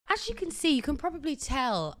as you can see, you can probably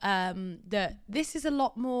tell that this is a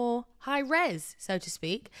lot more high res, so to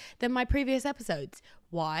speak, than my previous episodes.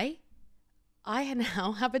 Why? I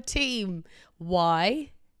now have a team.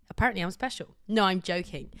 Why? Apparently I'm special. No, I'm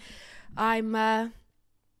joking. I'm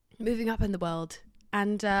moving up in the world.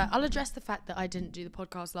 And I'll address the fact that I didn't do the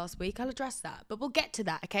podcast last week. I'll address that. But we'll get to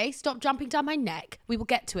that, okay? Stop jumping down my neck. We will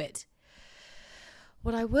get to it.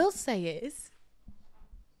 What I will say is,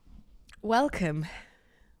 welcome.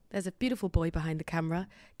 There's a beautiful boy behind the camera,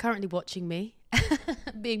 currently watching me,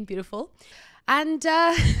 being beautiful. And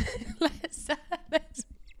let's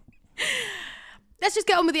just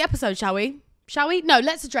get on with the episode, shall we? Shall we? No,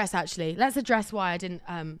 let's address why I didn't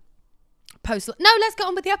post. No, let's get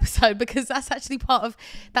on with the episode, because that's actually part of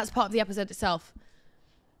the episode itself.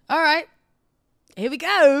 All right, here we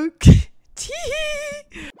go.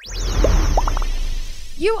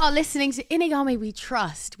 You are listening to In Ayame We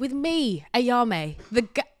Trust with me, Ayame,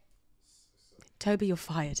 Toby, you're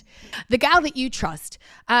fired. The gal that you trust.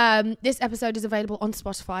 This episode is available on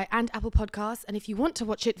Spotify and Apple Podcasts. And if you want to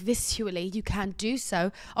watch it visually, you can do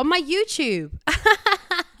so on my YouTube.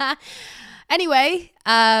 Anyway,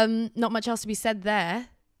 not much else to be said there.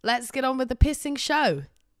 Let's get on with the pissing show.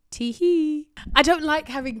 Tee-hee. I don't like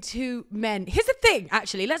having two men. Here's the thing,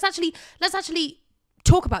 actually. Let's actually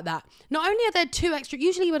talk about that. Not only are there two extra...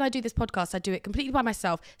 Usually when I do this podcast, I do it completely by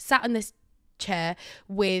myself, sat in this chair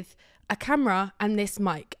with a camera and this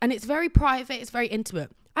mic. And it's very private. It's very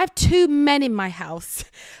intimate. I have two men in my house.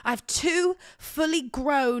 I have two fully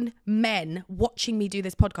grown men watching me do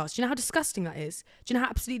this podcast. Do you know how disgusting that is? Do you know how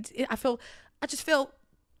absolutely...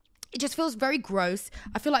 It just feels very gross.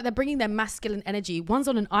 I feel like they're bringing their masculine energy. One's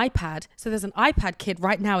on an iPad. So there's an iPad kid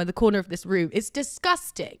right now in the corner of this room. It's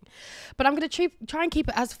disgusting. But I'm going to try and keep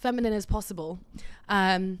it as feminine as possible.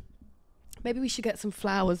 Maybe we should get some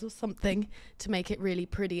flowers or something to make it really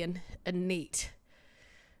pretty and neat.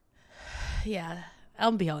 Yeah,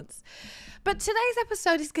 ambiance. But today's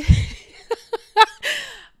episode is good.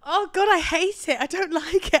 Oh God, I hate it. I don't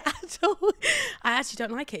like it at all. I actually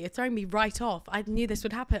don't like it. You're throwing me right off. I knew this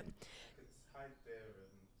would happen. Hide there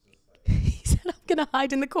and just He said I'm going to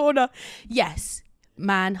hide in the corner. Yes,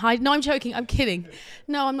 man, hide. No, I'm joking. I'm kidding.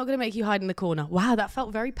 No, I'm not going to make you hide in the corner. Wow, that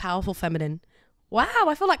felt very powerful, feminine. Wow,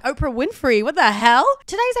 I feel like Oprah Winfrey. What the hell?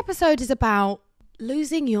 Today's episode is about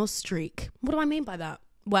losing your streak. What do I mean by that?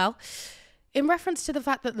 Well, in reference to the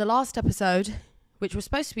fact that the last episode, which was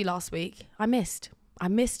supposed to be last week, I missed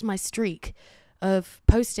my streak of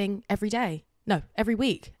posting every day. No, every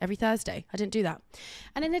week, every Thursday. I didn't do that.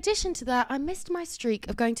 And in addition to that, I missed my streak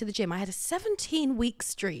of going to the gym. I had a 17-week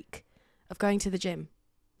streak of going to the gym.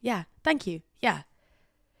 Yeah, thank you. Yeah,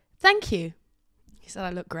 thank you. He said I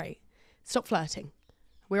look great. Stop flirting.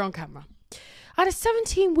 We're on camera. I had a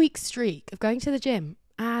 17-week streak of going to the gym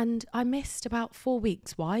and I missed about 4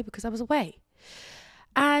 weeks. Why? Because I was away.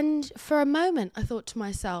 And for a moment, I thought to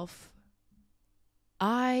myself,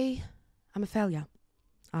 I am a failure.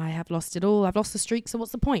 I have lost it all. I've lost the streak. So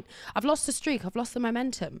what's the point? I've lost the streak. I've lost the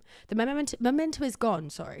momentum. The momentum is gone.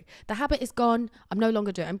 Sorry. The habit is gone. I'm no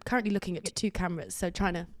longer doing it. I'm currently looking at two cameras. So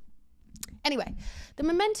trying to... Anyway, the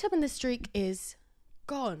momentum and the streak is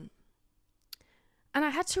gone. And I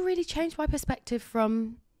had to really change my perspective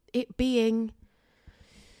from it being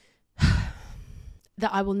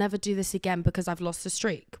that I will never do this again because I've lost the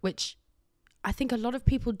streak, which I think a lot of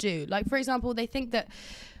people do. Like, for example, they think that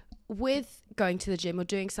with going to the gym or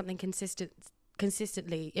doing something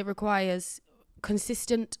consistently, it requires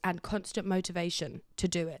consistent and constant motivation to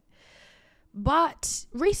do it. But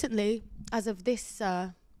recently, as of this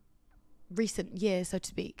recent year, so to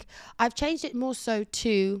speak, I've changed it more so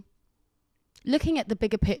to looking at the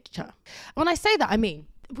bigger picture. When I say that, I mean,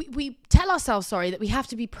 we tell ourselves, that we have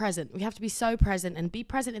to be present. We have to be so present and be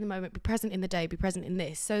present in the moment, be present in the day, be present in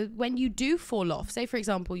this. So when you do fall off, say, for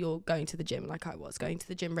example, you're going to the gym like I was, going to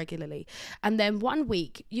the gym regularly, and then 1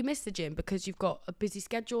 week you miss the gym because you've got a busy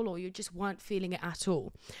schedule or you just weren't feeling it at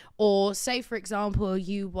all. Or say, for example,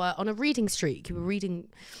 you were on a reading streak. You were reading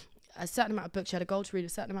a certain amount of books. You had a goal to read a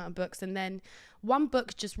certain amount of books. And then one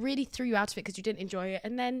book just really threw you out of it because you didn't enjoy it.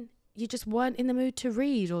 And then you just weren't in the mood to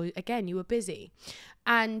read, or again, you were busy.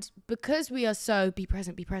 And because we are so be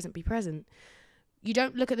present, you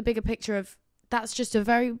don't look at the bigger picture of that's just a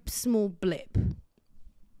very small blip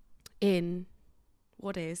in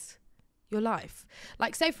what is your life.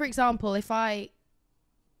 Like, say, for example, and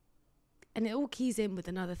it all keys in with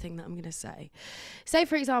another thing that I'm going to say. Say,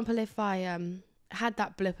 for example, if I had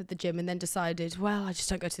that blip at the gym and then decided, well, I just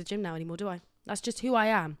don't go to the gym now anymore, do I? That's just who I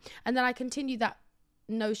am. And then I continue that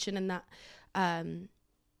notion and that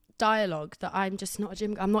dialogue that I'm just not a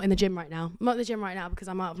gym. I'm not in the gym right now. I'm not in the gym right now because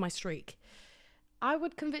I'm out of my streak. I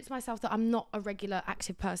would convince myself that I'm not a regular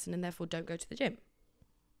active person and therefore don't go to the gym.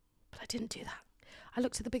 But I didn't do that. I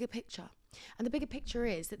looked at the bigger picture. And the bigger picture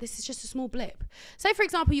is that this is just a small blip. Say, for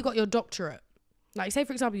example, you got your doctorate. Like, say,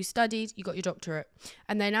 for example, you studied, you got your doctorate.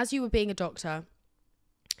 And then as you were being a doctor,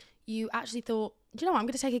 you actually thought, do you know what? I'm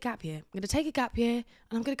going to take a gap year. I'm going to take a gap year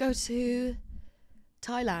and I'm going to go to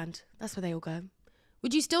Thailand. That's where they all go.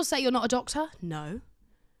 Would you still say you're not a doctor? No.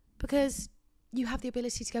 Because you have the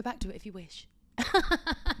ability to go back to it if you wish.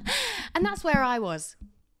 And that's where I was.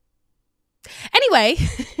 Anyway,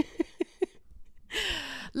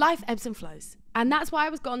 life ebbs and flows. And that's why I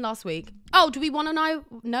was gone last week. Oh, do we want to know?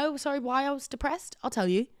 No, sorry, why I was depressed? I'll tell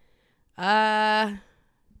you.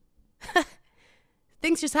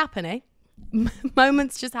 Things just happen, eh?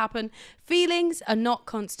 Moments just happen. Feelings are not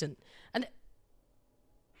constant. And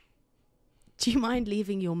do you mind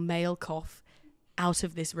leaving your male cough out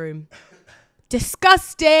of this room?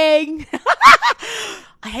 Disgusting.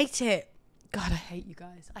 I hate it. God, I hate you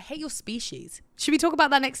guys. I hate your species. Should we talk about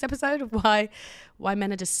that next episode of why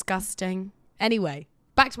men are disgusting? Anyway,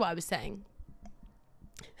 back to what I was saying.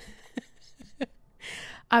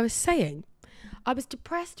 I was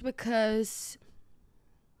depressed because...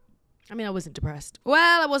 I wasn't depressed.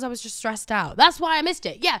 Well, I was just stressed out. That's why I missed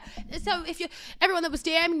it. Yeah. So if everyone that was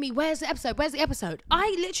DMing me, where's the episode?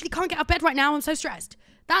 I literally can't get out of bed right now. I'm so stressed.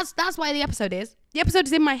 That's why the episode is. The episode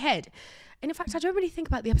is in my head. And in fact, I don't really think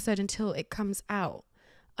about the episode until it comes out.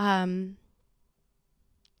 What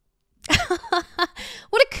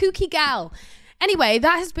a kooky gal. Anyway,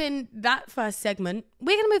 that has been that first segment.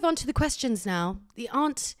 We're going to move on to the questions now. The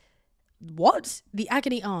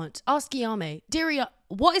agony aunt. Ask Ayame. Dear,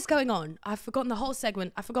 what is going on? I've forgotten the whole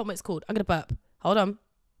segment. I've forgotten what it's called. I'm going to burp. Hold on.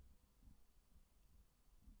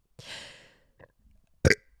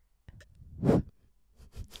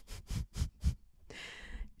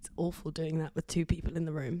 It's awful doing that with two people in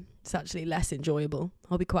the room. It's actually less enjoyable.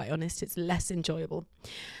 I'll be quite honest. It's less enjoyable.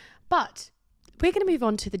 But we're going to move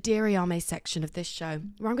on to the Dear Ayame section of this show,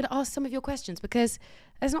 where I'm going to ask some of your questions because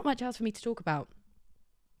there's not much else for me to talk about.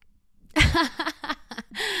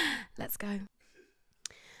 Let's go.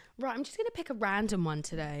 Right, I'm just going to pick a random one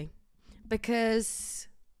today because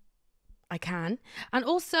I can. And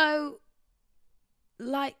also,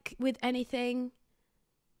 like with anything,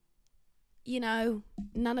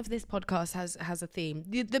 none of this podcast has a theme.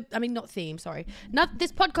 Not theme, sorry.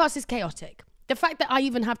 This podcast is chaotic. The fact that I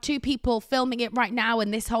even have two people filming it right now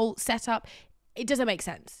and this whole setup, it doesn't make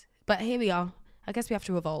sense. But here we are. I guess we have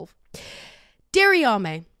to evolve. Dear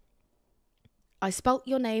Ayame, I spelt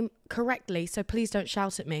your name correctly, so please don't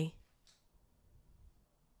shout at me.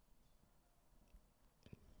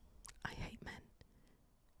 I hate men.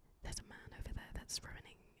 There's a man over there that's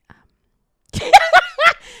ruining...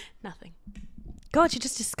 Nothing. God, you're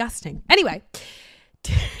just disgusting. Anyway.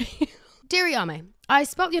 Dear Ayame, I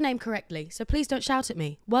spelt your name correctly, so please don't shout at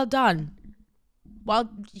me. Well done.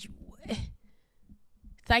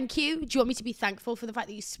 Thank you. Do you want me to be thankful for the fact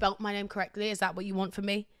that you spelt my name correctly? Is that what you want from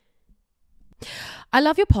me? I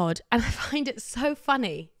love your pod and I find it so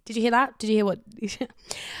funny. Did you hear that? Did you hear what?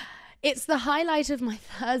 It's the highlight of my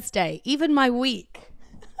Thursday, even my week.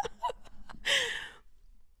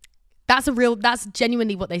 That's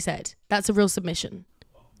genuinely what they said. That's a real submission.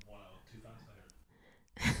 Oh,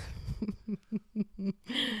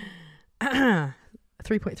 wow,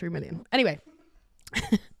 3.3 million. Anyway.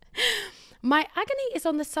 My agony is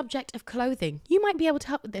on the subject of clothing. You might be able to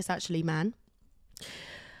help with this actually, man.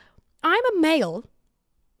 I'm a male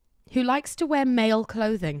who likes to wear male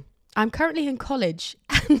clothing. I'm currently in college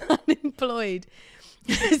and unemployed.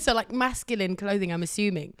 So like masculine clothing, I'm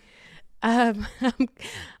assuming. I'm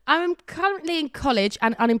currently in college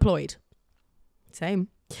and unemployed. Same.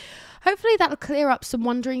 Hopefully that'll clear up some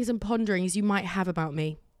wonderings and ponderings you might have about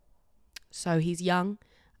me. So he's young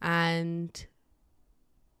and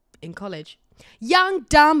in college. Young,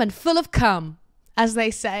 dumb, and full of cum, as they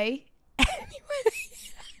say.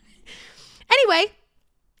 Anyway,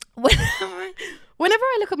 whenever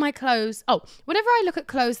I look at my clothes, whenever I look at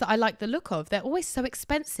clothes that I like the look of, they're always so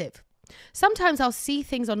expensive. Sometimes I'll see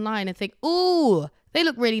things online and think, ooh, they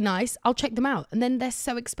look really nice. I'll check them out. And then they're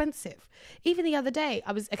so expensive. Even the other day,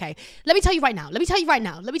 let me tell you right now.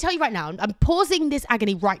 I'm pausing this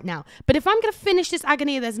agony right now. But if I'm going to finish this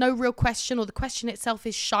agony and there's no real question or the question itself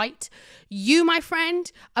is shite, you, my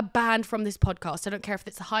friend, are banned from this podcast. I don't care if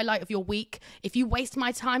it's the highlight of your week. If you waste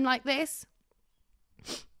my time like this.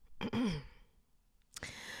 Even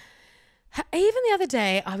the other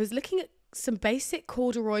day, I was looking at some basic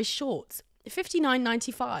corduroy shorts,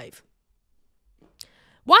 $59.95.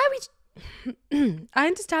 Why are we... I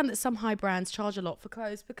understand that some high brands charge a lot for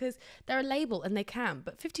clothes because they're a label and they can,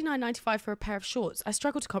 but $59.95 for a pair of shorts, I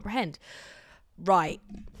struggle to comprehend. Right.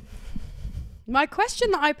 My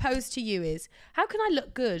question that I pose to you is, how can I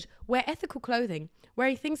look good, wear ethical clothing,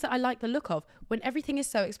 wearing things that I like the look of, when everything is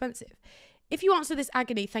so expensive? If you answer this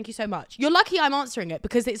agony, thank you so much. You're lucky I'm answering it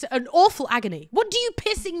because it's an awful agony. What do you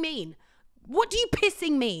pissing mean? What do you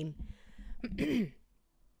pissing mean?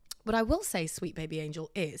 What I will say, sweet baby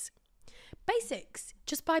angel, is basics.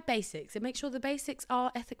 Just buy basics and make sure the basics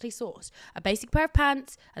are ethically sourced. A basic pair of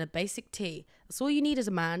pants and a basic tee. That's all you need as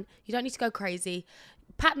a man. You don't need to go crazy.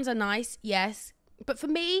 Patterns are nice, yes. But for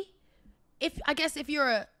me, I guess if you're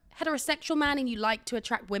a heterosexual man and you like to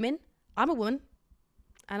attract women, I'm a woman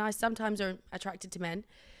and I sometimes are attracted to men.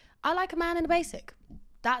 I like a man in a basic.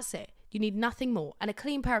 That's it. You need nothing more. And a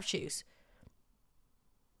clean pair of shoes.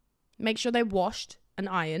 Make sure they're washed and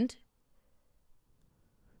ironed.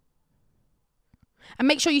 And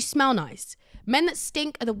make sure you smell nice. Men that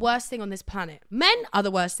stink are the worst thing on this planet. Men are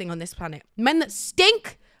the worst thing on this planet. Men that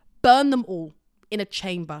stink, burn them all in a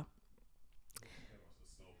chamber.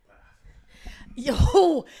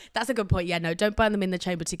 Yo, that's a good point. Yeah, no, don't burn them in the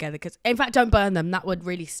chamber together. Because, in fact, don't burn them. That would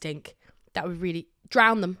really stink. That would really...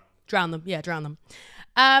 Drown them. Drown them. Yeah, drown them.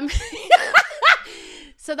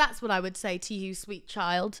 So that's what I would say to you, sweet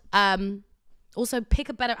child. Also, pick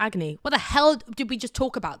a better agony. What the hell did we just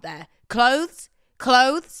talk about there? Clothes?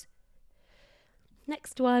 Clothes?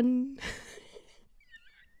 Next one.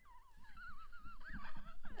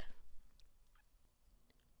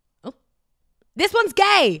 Oh, this one's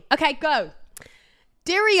gay. Okay, go.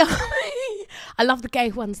 Dear Ayame. I love the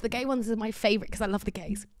gay ones. The gay ones are my favorite because I love the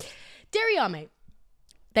gays. Dear Ayame.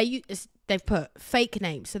 They've put fake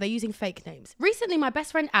names, so they're using fake names. Recently, my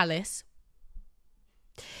best friend Alice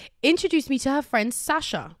introduced me to her friend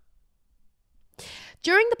Sasha.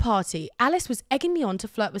 During the party, Alice was egging me on to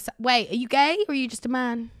flirt with... Wait, are you gay or are you just a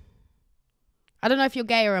man? I don't know if you're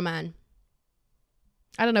gay or a man.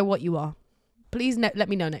 I don't know what you are. Please let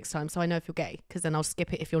me know next time so I know if you're gay, because then I'll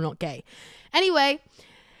skip it if you're not gay. Anyway,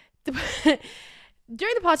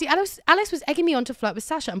 during the party, Alice was egging me on to flirt with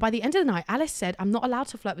Sasha. And by the end of the night, Alice said, I'm not allowed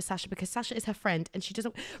to flirt with Sasha because Sasha is her friend and she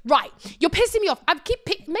doesn't... Right, you're pissing me off.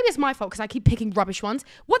 Maybe it's my fault because I keep picking rubbish ones.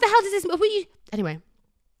 What the hell does this... Anyway.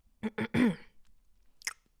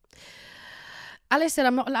 Alice said,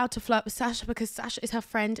 I'm not allowed to flirt with Sasha because Sasha is her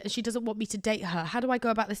friend and she doesn't want me to date her. How do I go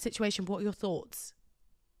about this situation? What are your thoughts?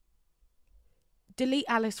 Delete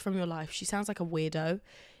Alice from your life. She sounds like a weirdo.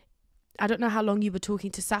 I don't know how long you were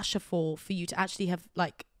talking to Sasha for you to actually have,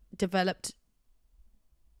 like, developed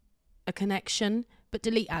a connection. But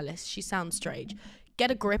delete Alice. She sounds strange.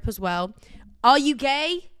 Get a grip as well. Are you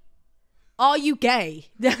gay? Are you gay?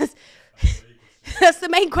 That's the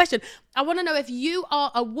main question. I want to know if you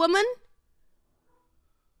are a woman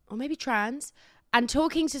or maybe trans and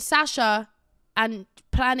talking to Sasha and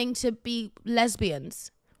planning to be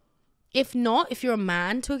lesbians. If not, if you're a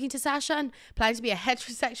man talking to Sasha and planning to be a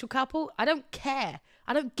heterosexual couple, I don't care.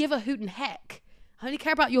 I don't give a hoot and heck. I only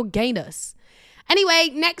care about your gayness. Anyway,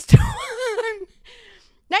 next one.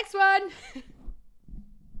 Next one.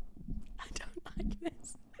 I don't like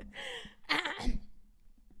this.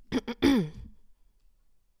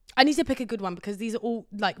 I need to pick a good one because these are all,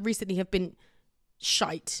 like, recently have been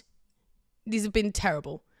shite. These have been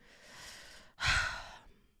terrible.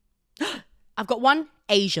 I've got one.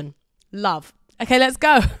 Asian. Love. Okay, let's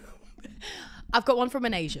go. I've got one from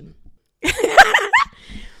an Asian.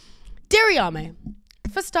 Dear Ayame,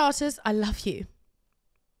 for starters, I love you.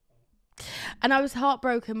 And I was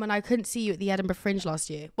heartbroken when I couldn't see you at the Edinburgh Fringe last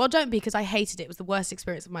year. Well, don't be, because I hated it. It was the worst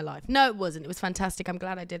experience of my life. No, it wasn't. It was fantastic. I'm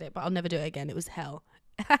glad I did it, but I'll never do it again. It was hell.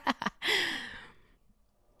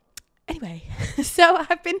 Anyway, so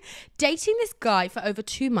I've been dating this guy for over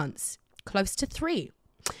 2 months, close to 3.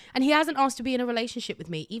 And he hasn't asked to be in a relationship with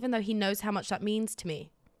me, even though he knows how much that means to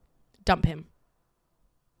me. Dump him.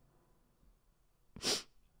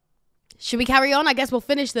 Should we carry on? I guess we'll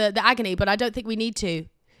finish the agony, but I don't think we need to.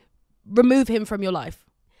 Remove him from your life.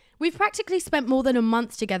 We've practically spent more than a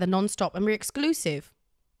month together non-stop and we're exclusive.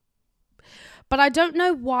 But I don't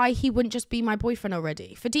know why he wouldn't just be my boyfriend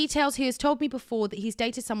already. For details, he has told me before that he's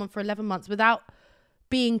dated someone for 11 months without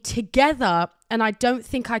being together, and I don't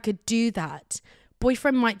think I could do that.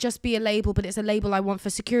 Boyfriend might just be a label, but it's a label I want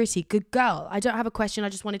for security. Good girl. I don't have a question. I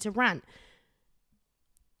just wanted to rant.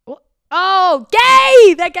 What? Oh,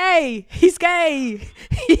 gay! They're gay. He's gay.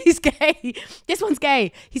 He's gay. This one's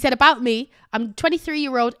gay. He said, about me, I'm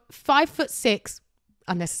 23-year-old, 5'6",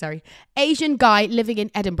 unnecessary, Asian guy living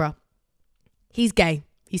in Edinburgh. He's gay.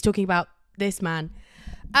 He's talking about this man.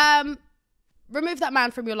 remove that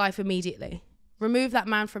man from your life immediately. Remove that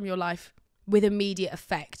man from your life with immediate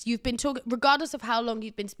effect. You've been talking, regardless of how long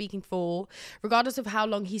you've been speaking for, regardless of how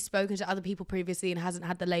long he's spoken to other people previously and hasn't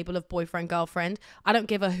had the label of boyfriend, girlfriend, I don't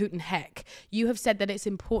give a hoot and heck. You have said that it's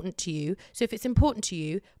important to you. So if it's important to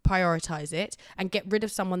you, prioritize it and get rid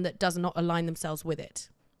of someone that does not align themselves with it.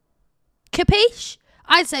 Capiche?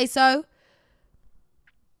 I'd say so.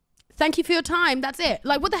 Thank you for your time. That's it.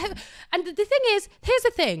 Like, what the hell? And the thing is, here's the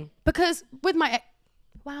thing, because with my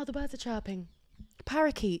wow, the birds are chirping.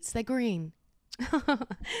 Parakeets, they're green.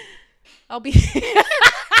 I'll be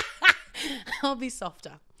I'll be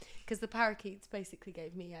softer because the parakeets basically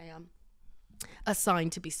gave me a sign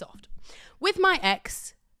to be soft. With my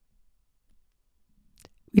ex,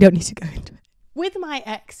 we don't need to go into it. With my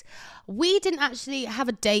ex, we didn't actually have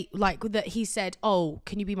a date like that. He said, "Oh,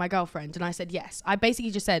 can you be my girlfriend?" And I said, "Yes." I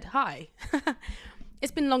basically just said, "Hi."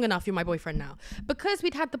 It's been long enough, you're my boyfriend now. Because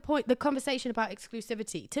we'd had the conversation about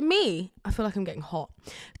exclusivity. To me, I feel like I'm getting hot.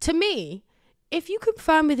 To me, if you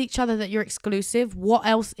confirm with each other that you're exclusive, what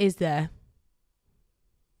else is there?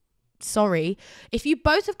 Sorry. If you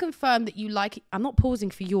both have confirmed that you like, I'm not pausing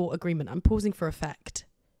for your agreement, I'm pausing for effect.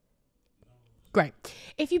 Great.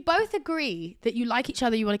 If you both agree that you like each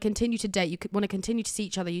other, you want to continue to date, you want to continue to see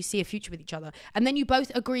each other, you see a future with each other, and then you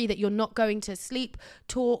both agree that you're not going to sleep,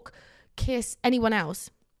 talk, kiss anyone else,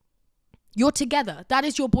 you're together. That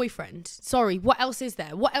is your boyfriend. Sorry, what else is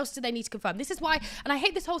there? What else do they need to confirm? This is why, and I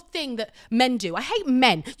hate this whole thing that men do. I hate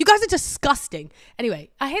men. You guys are disgusting. Anyway,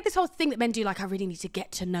 I hate this whole thing that men do, like, I really need to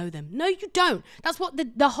get to know them. No, you don't. That's what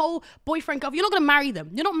the whole boyfriend, girl, you're not going to marry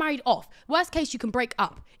them. You're not married off. Worst case, you can break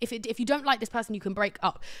up. If you don't like this person, you can break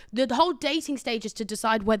up. The whole dating stage is to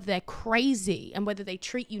decide whether they're crazy and whether they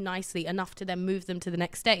treat you nicely enough to then move them to the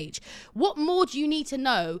next stage. What more do you need to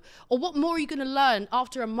know, or what more are you going to learn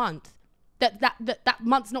after a month that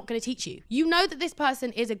month's not going to teach you? You know that this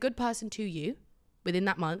person is a good person to you within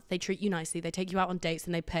that month. They treat you nicely. They take you out on dates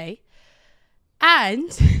and they pay.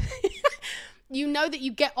 And you know that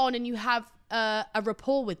you get on and you have a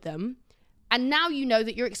rapport with them. And now you know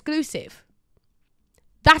that you're exclusive.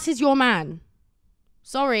 That is your man.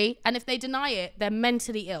 Sorry. And if they deny it, they're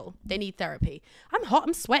mentally ill. They need therapy. I'm hot.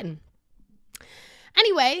 I'm sweating.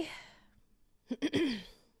 Anyway.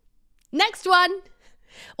 Next one.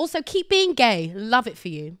 Also, keep being gay. Love it for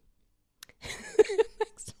you.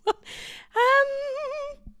 Next one.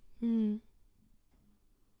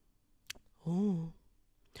 Oh.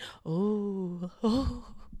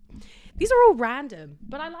 These are all random,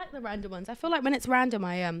 but I like the random ones. I feel like when it's random,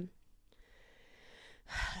 it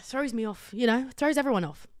throws me off, it throws everyone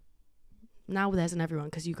off. Now there's an everyone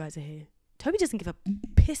because you guys are here. Toby doesn't give a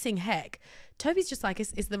pissing heck. Toby's just like,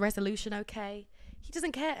 is the resolution okay? He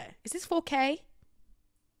doesn't care. Is this 4K?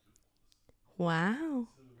 Wow.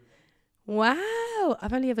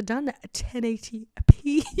 I've only ever done a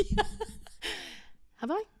 1080p.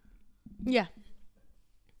 Have I? Yeah.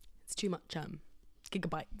 It's too much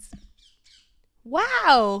gigabytes.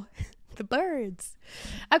 Wow. The birds.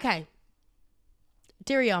 Okay.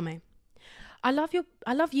 Dear Ayame, I love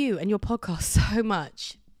you and your podcast so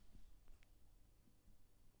much.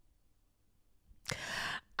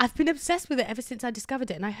 I've been obsessed with it ever since I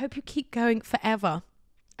discovered it, and I hope you keep going forever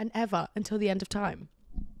and ever until the end of time.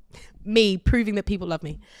 Me proving that people love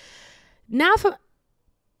me. Now for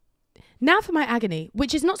my agony,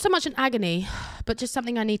 which is not so much an agony, but just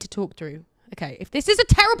something I need to talk through. Okay, if this is a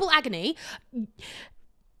terrible agony,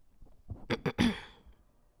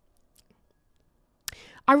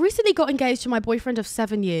 I recently got engaged to my boyfriend of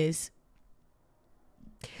 7 years.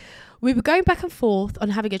 We were going back and forth on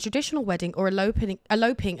having a traditional wedding or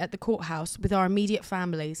eloping at the courthouse with our immediate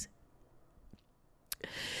families.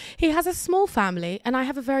 He has a small family and I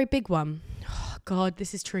have a very big one. Oh, God,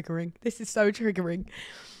 this is triggering. This is so triggering.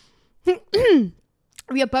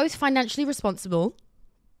 We are both financially responsible,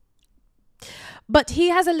 but he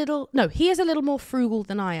is a little more frugal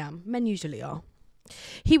than I am. Men usually are.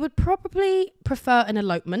 He would probably prefer an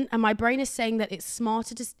elopement, and my brain is saying that it's a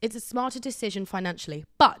smarter decision financially.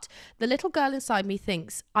 But the little girl inside me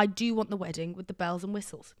thinks I do want the wedding with the bells and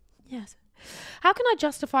whistles. Yes. How can I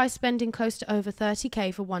justify spending close to over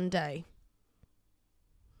 30k for one day?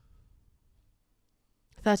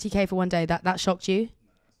 30k for one day, that shocked you?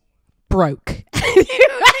 Broke.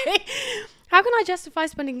 How can I justify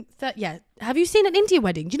spending have you seen an Indian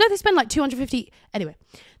wedding? Do you know they spend like 250? Anyway,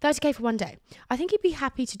 30k for one day. I think he'd be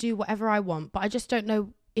happy to do whatever I want, but I just don't know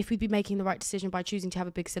if we'd be making the right decision by choosing to have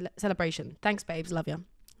a big celebration. Thanks, babes. Love you.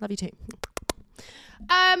 Love you too.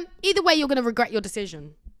 Either way, you're going to regret your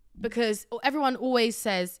decision. because everyone always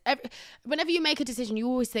says, whenever you make a decision, you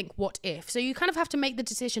always think, what if? So you kind of have to make the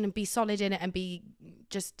decision and be solid in it and be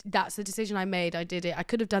just, that's the decision I made. I did it. I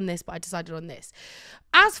could have done this, but I decided on this.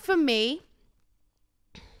 As for me,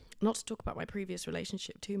 not to talk about my previous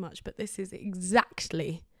relationship too much, but this is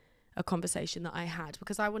exactly a conversation that I had,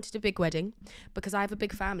 because I wanted a big wedding, because I have a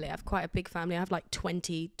big family. I have quite a big family. I have like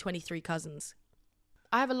 23 cousins.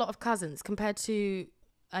 I have a lot of cousins compared to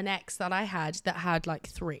an ex that I had that had like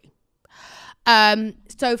 3.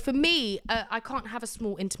 So for me, I can't have a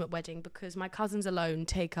small intimate wedding because my cousins alone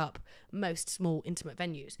take up most small intimate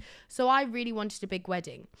venues. So I really wanted a big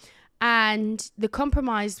wedding, and the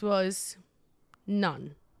compromise was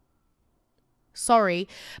none. Sorry,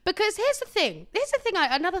 because here's the thing.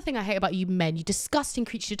 Another thing I hate about you men. You disgusting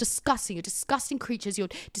creatures. You're disgusting. You're disgusting creatures. You're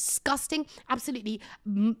disgusting. Absolutely,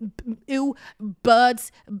 ew. Bird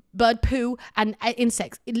poo and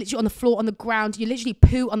insects. Literally on the floor, on the ground. You literally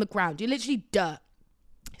poo on the ground. You're literally dirt.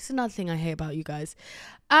 It's another thing I hate about you guys.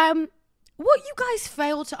 What you guys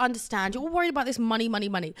fail to understand. You're all worried about this money.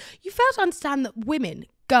 You fail to understand that women,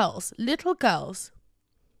 girls, little girls,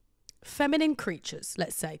 feminine creatures,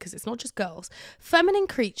 let's say, because it's not just girls, feminine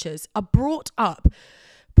creatures are brought up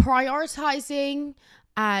prioritizing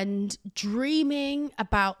and dreaming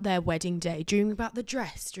about their wedding day, dreaming about the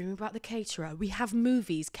dress, dreaming about the caterer. We have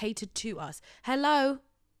movies catered to us. Hello,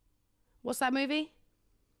 what's that movie?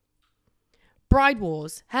 Bride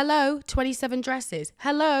Wars. Hello, 27 Dresses.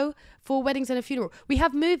 Hello, 4 Weddings and a Funeral. We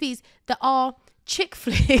have movies that are chick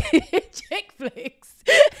flicks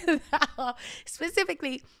that are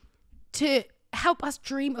specifically to help us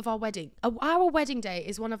dream of our wedding. Our wedding day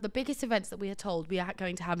is one of the biggest events that we are told we are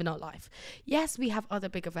going to have in our life. Yes, we have other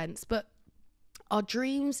big events, but our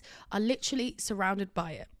dreams are literally surrounded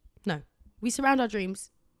by it. No, we surround our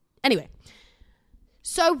dreams. Anyway,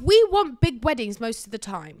 so we want big weddings most of the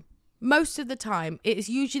time. Most of the time, it is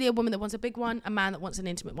usually a woman that wants a big one, a man that wants an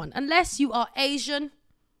intimate one. Unless you are Asian,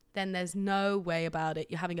 then there's no way about it.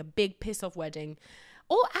 You're having a big piss-off wedding.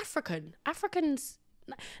 Or Africans...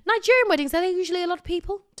 Nigerian weddings, are they usually a lot of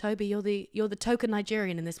people? Toby, you're the token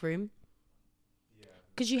Nigerian in this room.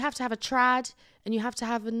 Because you have to have a trad and you have to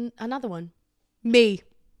have another one. Me.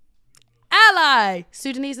 Ally.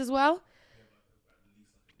 Sudanese as well?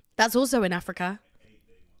 That's also in Africa.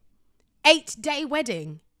 8-day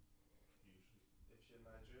wedding. If you're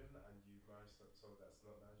Nigerian and you marry someone that's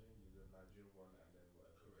not Nigerian, you do the Nigerian one and then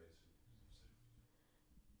whatever it is.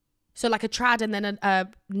 So like a trad and then a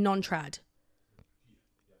non-trad.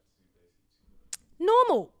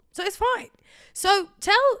 Normal. So it's fine. So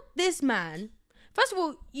tell this man, first of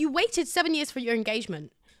all, you waited 7 years for your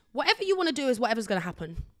engagement. Whatever you want to do is whatever's going to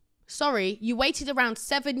happen. Sorry, you waited around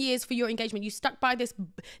 7 years for your engagement. You stuck by this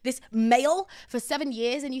male for 7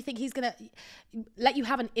 years and you think he's going to let you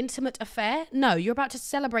have an intimate affair? No, you're about to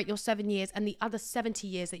celebrate your 7 years and the other 70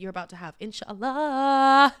 years that you're about to have.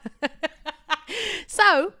 Inshallah.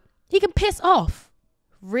 So he can piss off.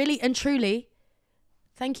 Really and truly.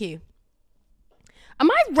 Thank you. Am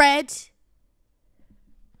I red?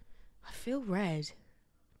 I feel red.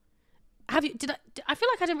 I feel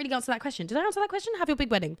like I didn't really answer that question. Did I answer that question? Have your big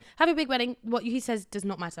wedding. Have your big wedding. What he says does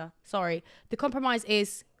not matter. Sorry. The compromise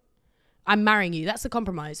is I'm marrying you. That's the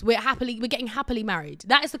compromise. We're getting happily married.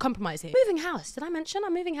 That is the compromise here. Moving house. Did I mention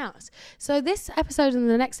I'm moving house? So this episode and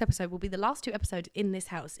the next episode will be the last 2 episodes in this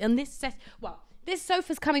house. And this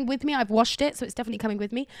sofa's coming with me. I've washed it, so it's definitely coming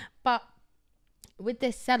with me. But with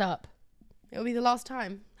this setup, it'll be the last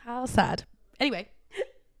time. How sad. Anyway,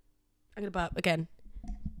 I'm going to burp again.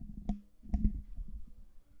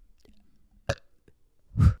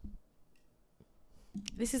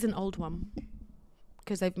 This is an old one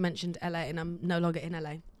because they've mentioned LA and I'm no longer in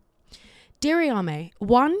LA. Dear Ayame,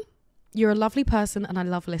 1, you're a lovely person and I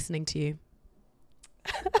love listening to you.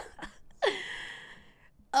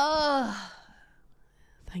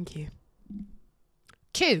 Thank you.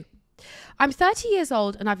 2, I'm 30 years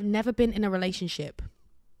old and I've never been in a relationship.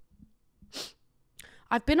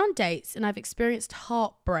 I've been on dates and I've experienced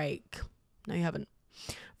heartbreak. No, you haven't.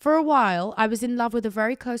 For a while, I was in love with a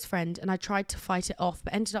very close friend and I tried to fight it off,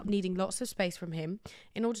 but ended up needing lots of space from him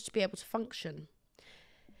in order to be able to function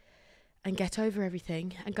and get over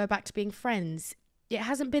everything and go back to being friends. It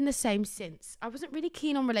hasn't been the same since. I wasn't really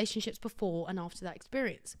keen on relationships before and after that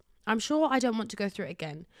experience. I'm sure I don't want to go through it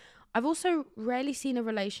again. I've also rarely seen a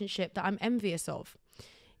relationship that I'm envious of.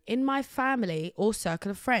 In my family or circle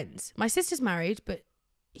of friends, my sister's married, but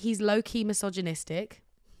he's low-key misogynistic.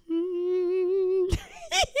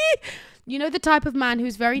 You know, the type of man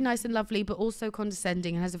who's very nice and lovely, but also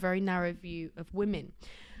condescending and has a very narrow view of women.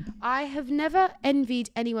 I have never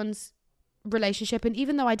envied anyone's relationship, and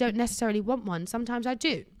even though I don't necessarily want one, sometimes I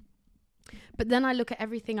do. But then I look at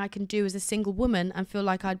everything I can do as a single woman and feel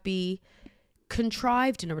like I'd be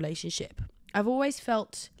contrived in a relationship. I've always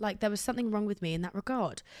felt like there was something wrong with me in that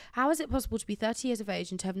regard. How is it possible to be 30 years of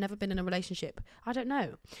age and to have never been in a relationship? I don't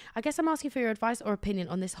know. I guess I'm asking for your advice or opinion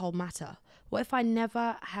on this whole matter. What if I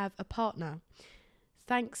never have a partner?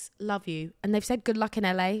 Thanks, love you. And they've said good luck in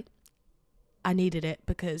LA. I needed it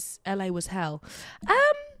because LA was hell.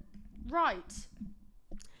 Right.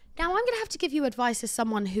 Now I'm going to have to give you advice as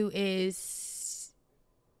someone who has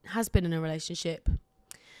been in a relationship.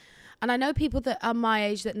 And I know people that are my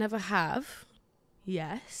age that never have.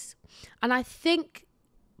 Yes. And I think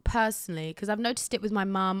personally, because I've noticed it with my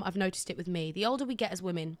mum, I've noticed it with me. The older we get as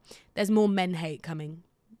women, there's more men hate coming.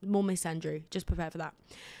 More misandry. Just prepare for that.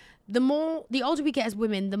 The older we get as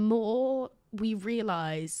women, the more we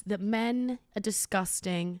realise that men are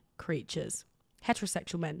disgusting creatures.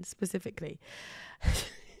 Heterosexual men, specifically.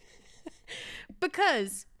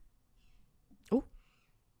 Because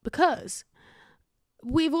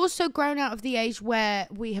we've also grown out of the age where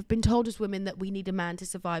we have been told as women that we need a man to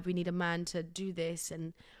survive. We need a man to do this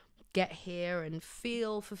and get here and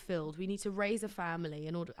feel fulfilled. We need to raise a family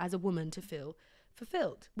in order, as a woman, to feel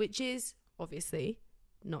fulfilled, which is obviously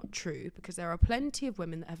not true, because there are plenty of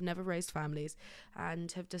women that have never raised families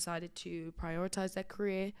and have decided to prioritize their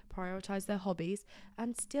career, prioritize their hobbies,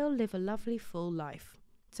 and still live a lovely full life.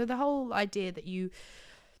 So the whole idea that you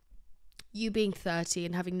being 30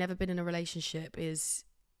 and having never been in a relationship is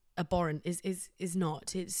abhorrent is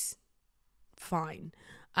not. It's fine.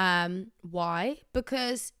 Why?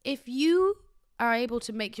 Because if you are able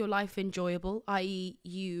to make your life enjoyable, i.e.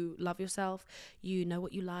 you love yourself, you know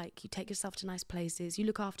what you like, you take yourself to nice places, you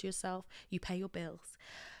look after yourself, you pay your bills,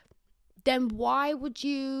 then why would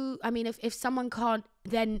you, if someone can't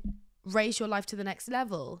then raise your life to the next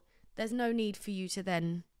level, there's no need for you to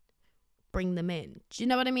then bring them in. Do you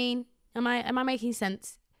know what I mean? Am I making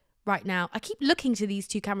sense right now? I keep looking to these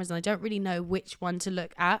two cameras and I don't really know which one to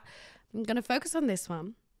look at. I'm going to focus on this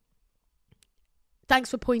one. Thanks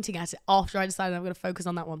for pointing at it after I decided I'm going to focus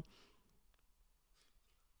on that one.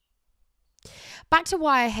 Back to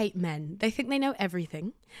why I hate men. They think they know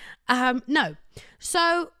everything. No.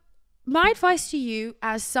 So my advice to you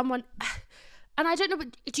as someone, and I don't know,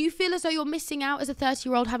 but do you feel as though you're missing out as a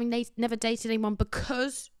 30-year-old having never dated anyone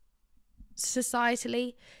because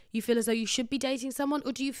societally you feel as though you should be dating someone,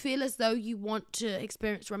 or do you feel as though you want to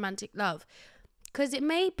experience romantic love? Because it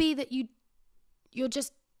may be that you're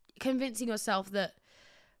just convincing yourself that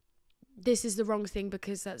this is the wrong thing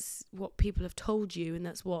because that's what people have told you and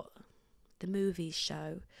that's what the movies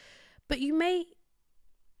show. But you may,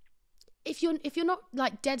 if you're not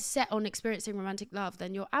like dead set on experiencing romantic love,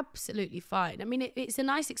 then you're absolutely fine. It's a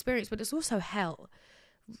nice experience, but it's also hell.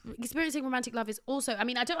 Experiencing romantic love is also, I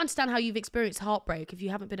don't understand how you've experienced heartbreak if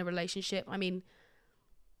you haven't been in a relationship.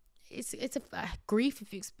 It's a grief.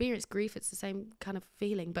 If you experience grief, it's the same kind of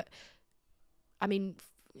feeling, but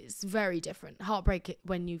it's very different. Heartbreak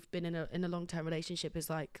when you've been in a long-term relationship is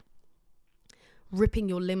like ripping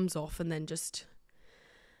your limbs off and then just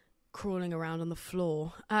crawling around on the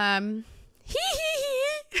floor.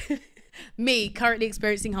 Me currently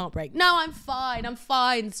experiencing heartbreak. No, I'm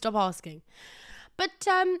fine. Stop asking. But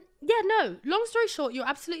long story short, you're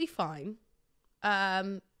absolutely fine.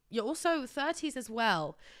 You're also 30s as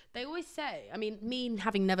well. They always say, me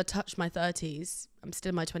having never touched my 30s, I'm still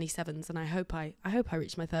in my 27s, and I hope I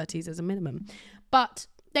reach my 30s as a minimum. But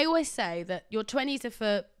they always say that your 20s are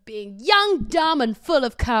for being young, dumb, and full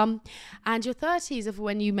of cum, and your 30s are for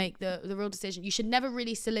when you make the real decision. You should never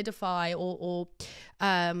really solidify or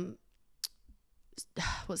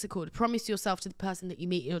what's it called? Promise yourself to the person that you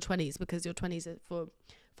meet in your 20s, because your 20s are for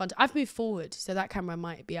fun. I've moved forward, so that camera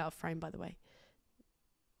might be out of frame, by the way.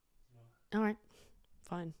 All right,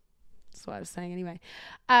 fine. That's what I was saying anyway.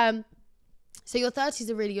 So your 30s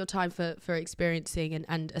are really your time for experiencing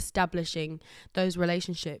and establishing those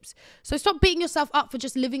relationships. So stop beating yourself up for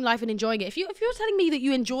just living life and enjoying it. If you're telling me that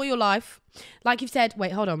you enjoy your life, like you've said,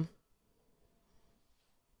 wait, hold on.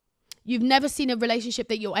 You've never seen a relationship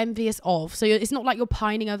that you're envious of. So it's not like you're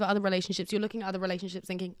pining over other relationships. You're looking at other relationships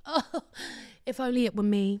thinking, oh, if only it were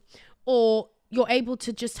me. Or you're able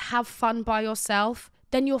to just have fun by yourself,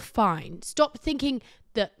 then you're fine. Stop thinking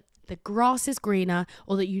that the grass is greener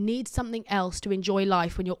or that you need something else to enjoy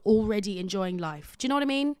life when you're already enjoying life. Do you know what I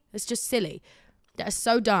mean? It's just silly. That is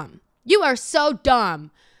so dumb. You are so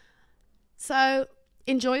dumb. So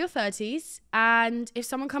enjoy your 30s, and if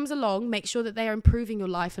someone comes along, make sure that they are improving your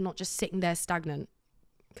life and not just sitting there stagnant.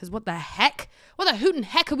 Because what the heck? What the hoot and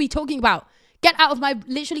heck are we talking about? Get out of my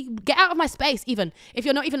space, even if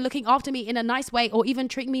you're not even looking after me in a nice way, or even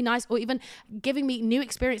treating me nice, or even giving me new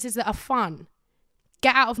experiences that are fun.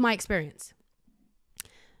 Get out of my experience.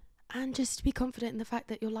 And just be confident in the fact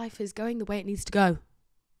that your life is going the way it needs to go.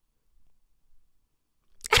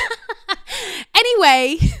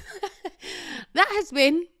 Anyway, that has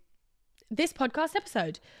been this podcast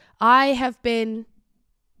episode. I have been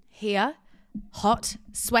here, hot,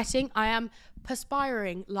 sweating. I am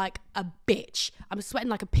perspiring like a bitch. I'm sweating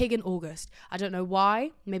like a pig in August. I don't know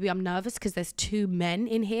why. Maybe I'm nervous because there's 2 men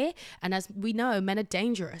in here. And as we know, men are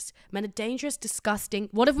dangerous. Men are dangerous, disgusting.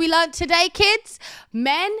 What have we learned today, kids?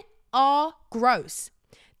 Men are gross.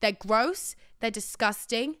 They're gross. They're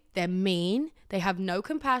disgusting. They're mean. They have no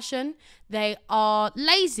compassion. They are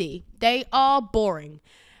lazy. They are boring.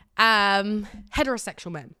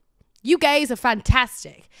 Heterosexual men. You gays are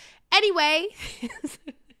fantastic. Anyway,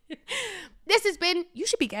 this has been, you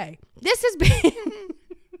should be gay. This has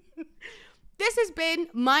been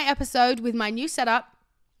my episode with my new setup.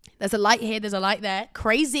 There's a light here, there's a light there.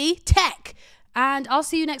 Crazy tech. And I'll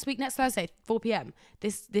see you next week, next Thursday, 4 p.m.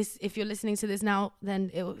 This, if you're listening to this now, then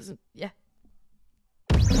it was, yeah.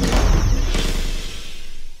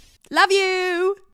 Love you.